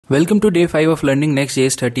Welcome to day 5 of learning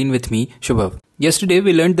NextJS 13 with me, Shubhaw. Yesterday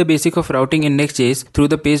we learned the basic of routing in NextJS through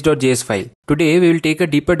the page.js file. Today we will take a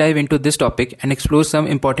deeper dive into this topic and explore some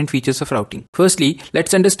important features of routing. Firstly,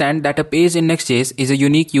 let's understand that a page in NextJS is a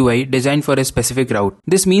unique UI designed for a specific route.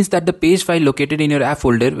 This means that the page file located in your app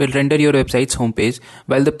folder will render your website's homepage,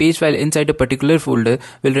 while the page file inside a particular folder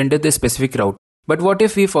will render the specific route. But what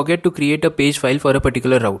if we forget to create a page file for a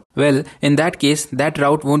particular route? Well, in that case, that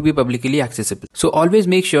route won't be publicly accessible. So always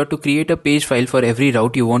make sure to create a page file for every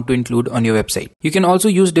route you want to include on your website. You can also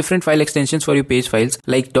use different file extensions for your page files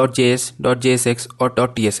like .js, .jsx or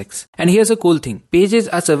 .tsx. And here's a cool thing. Pages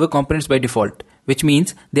are server components by default, which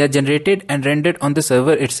means they are generated and rendered on the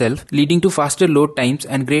server itself, leading to faster load times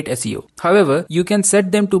and great SEO. However, you can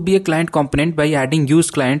set them to be a client component by adding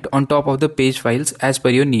used client on top of the page files as per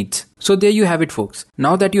your needs. So there you have it, folks.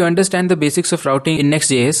 Now that you understand the basics of routing in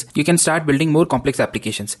Next.js, you can start building more complex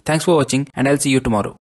applications. Thanks for watching, and I'll see you tomorrow.